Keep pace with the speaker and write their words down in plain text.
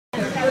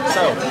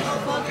So,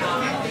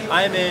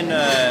 I'm in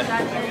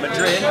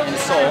Madrid, in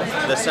Seoul,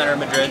 the center of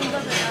Madrid,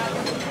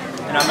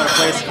 and I'm at a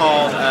place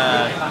called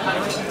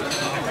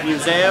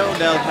Museo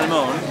del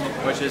Jamo,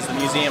 which is the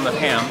Museum of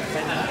Ham.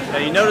 Now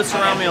you notice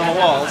around me on the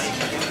walls,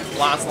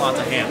 lots and lots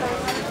of ham.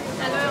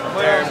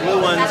 There are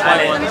blue ones,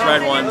 white ones,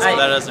 red ones, but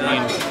that doesn't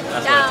mean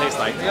that's what it tastes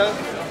like.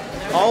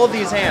 All of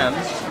these hams,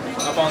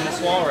 up on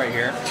this wall right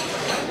here,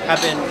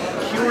 have been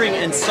curing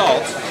in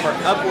salt for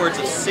upwards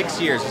of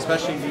 6 years,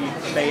 especially the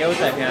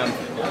Beyota ham,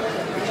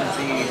 which is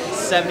the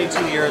 72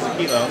 euros a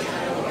kilo.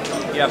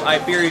 You have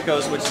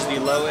Ibericos, which is the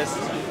lowest,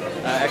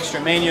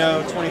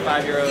 Extremeño,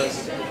 25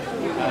 euros,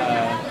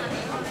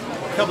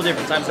 a couple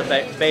different types of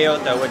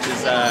Beyota, which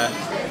is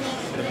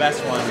the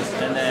best ones,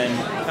 and then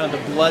kind of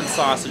the blood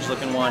sausage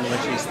looking one,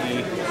 which is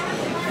the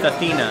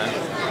Cecina.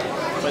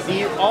 But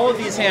all of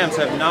these hams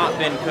have not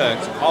been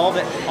cooked. All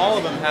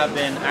of them have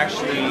been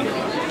actually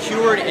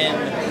cured in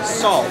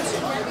salt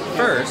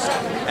first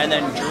and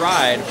then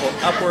dried for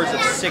upwards of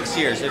 6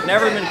 years. They've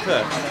never been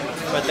cooked,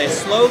 but they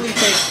slowly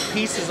take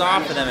pieces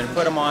off of them and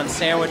put them on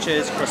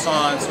sandwiches,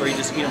 croissants, or you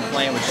just eat them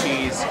plain with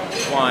cheese,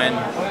 wine,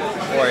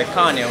 or a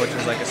caña, which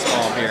is like a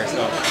small beer.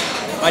 So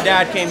my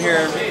dad came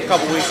here a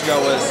couple weeks ago,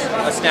 was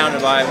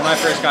astounded by it. When I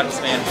first got to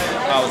Spain,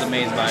 I was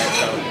amazed by it.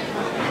 So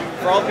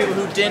for all the people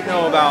who didn't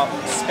know about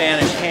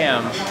Spanish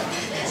ham,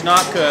 it's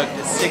not cooked,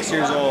 it's 6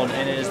 years old,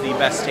 and it is the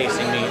best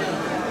tasting meat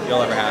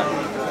you'll ever have.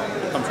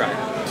 Come try it.